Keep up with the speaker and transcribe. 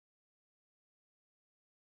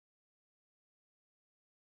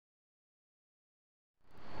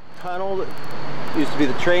tunnel used to be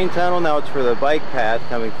the train tunnel. Now it's for the bike path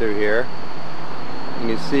coming through here. You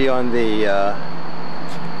can see on the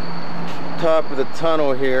top of the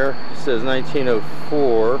tunnel here, it says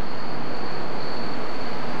 1904.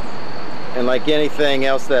 And like anything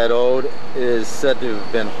else that old, it is said to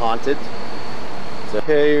have been haunted. So,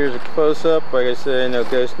 okay, here's a close-up. Like I said, no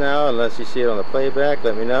ghost now, unless you see it on the playback.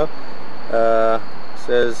 Let me know.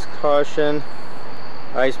 Says caution,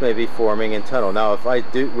 ice may be forming in tunnel. Now, if I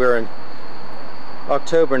do, we're in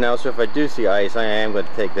October now, so if I do see ice, I am going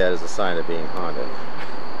to take that as a sign of being haunted.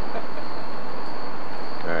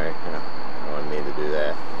 All right, yeah, I don't mean to do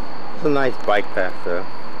that. It's a nice bike path, though.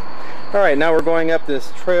 Alright, now we're going up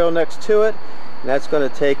this trail next to it, and that's going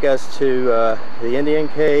to take us to the Indian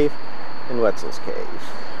Cave and Wetzel's Cave.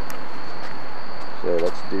 So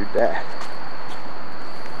let's do that.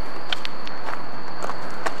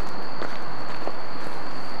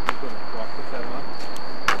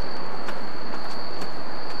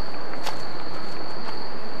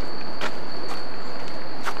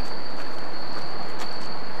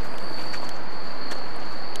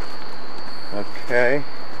 Okay.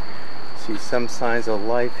 See some signs of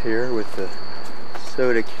life here with the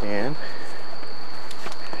soda can.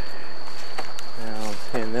 Now,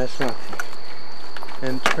 and that's not the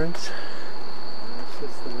entrance.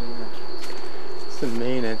 This is the main entrance. It's the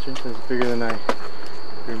main entrance. It's bigger than I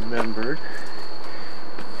remembered.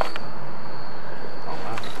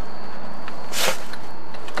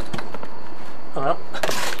 Well,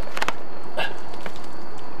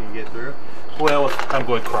 can you get through? Well, I'm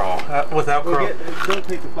going to crawl. Without crawl. Don't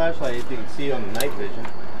take the flashlight if you can see on the night vision.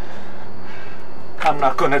 I'm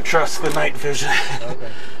not going to trust the night vision.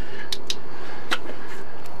 Okay.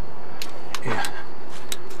 Yeah.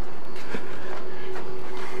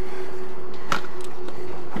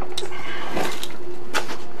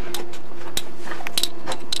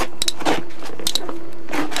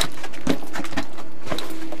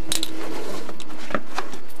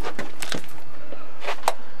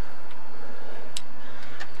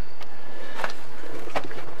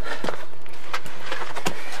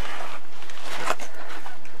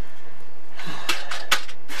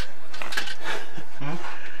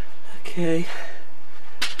 Okay.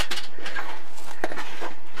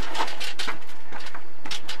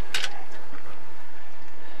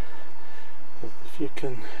 If you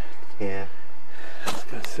can. Yeah. I was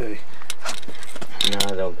gonna say.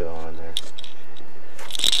 No, don't go on there.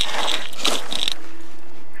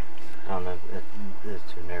 I don't know.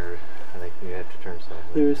 It's too narrow. I think you have to turn sideways.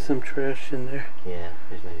 There is some trash in there. Yeah.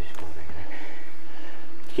 There's maybe just one back there.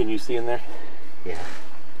 Can you see in there? Yeah.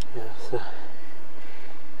 Yeah. So.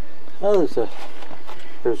 Oh,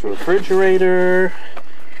 there's a refrigerator,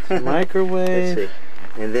 microwave. Let's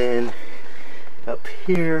see. And then up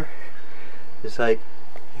here, it's like,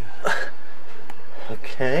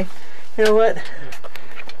 okay, you know what?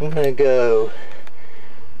 I'm gonna go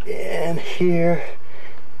in here,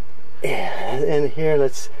 and in here.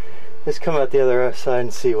 Let's come out the other side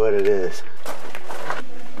and see what it is.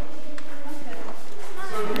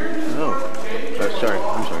 Oh, sorry.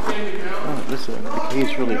 I'm sorry. Oh, this the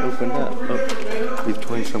cave's really opened up. Oh, we've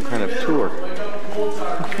joined some kind of tour.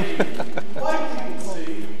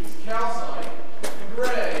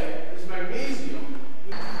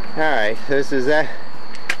 Alright, this is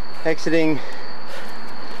exiting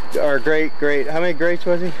our great, how many greats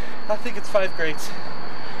was he? I think it's 5 greats.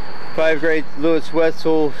 5 great Lewis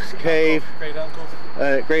Wetzel's cave. Great uncle.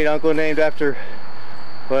 Great uncle named after,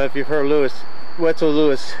 well, if you've heard Wetzel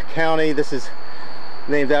Lewis County, this is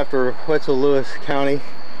named after Wetzel Lewis County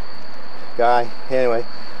guy. Anyway,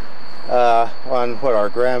 on what, our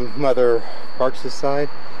grandmother Parks' side?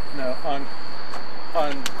 No, on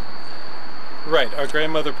right, our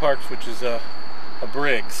grandmother Parks, which is a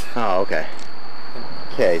Briggs. Oh, okay.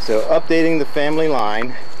 Okay, so updating the family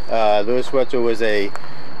line. Lewis Wetzel was a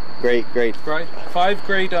great 5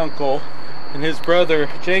 great uncle, and his brother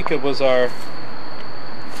Jacob was our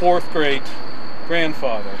 4th great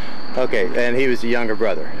grandfather. Okay, and he was the younger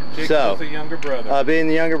brother. Jacob was the younger brother. Being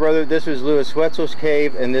the younger brother, this was Lewis Wetzel's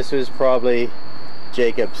cave, and this was probably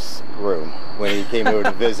Jacob's room when he came over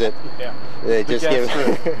to visit. Yeah. They just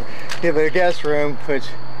give it a guest room, which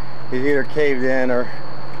is either caved in or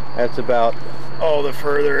that's about all the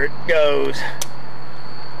further it goes.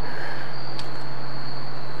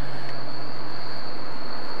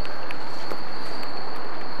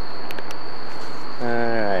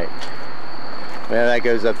 Alright. Yeah, that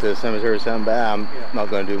goes up to the cemetery or something, but I'm not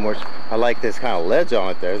going to do more. I like this kind of ledge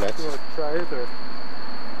on it there. That's. You want to try it, or?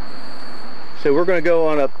 So we're going to go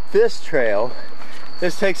on up this trail.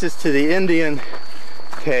 This takes us to the Indian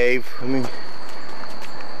Cave. I mean,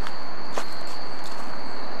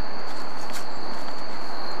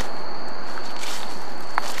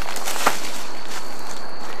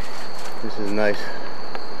 This is a nice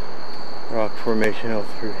rock formation all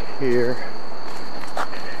through here.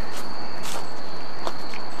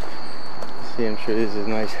 See, I'm sure this is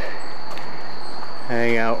nice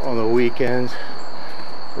hang out on the weekends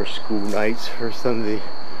or school nights for some of the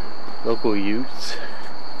local youths.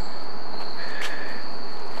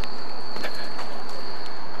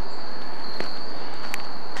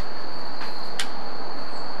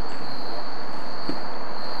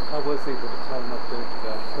 I was able to tell them up there to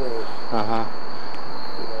that hole.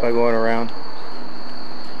 By going around.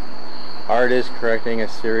 Art is correcting a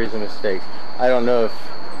series of mistakes. I don't know if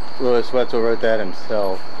Louis Wetzel wrote that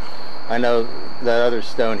himself. I know that other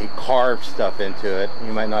stone, he carved stuff into it.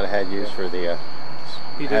 He might not have had use for the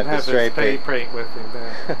he didn't have his paint with him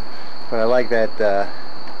there. But I like that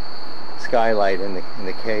skylight in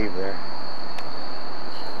the cave there.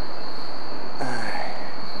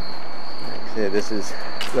 Like I said, this is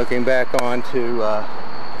looking back onto the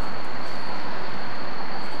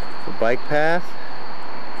bike path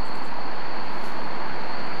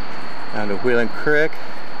down to Wheeling Creek.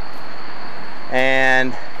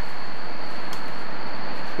 And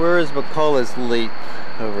where is McCullough's Leap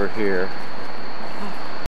over here?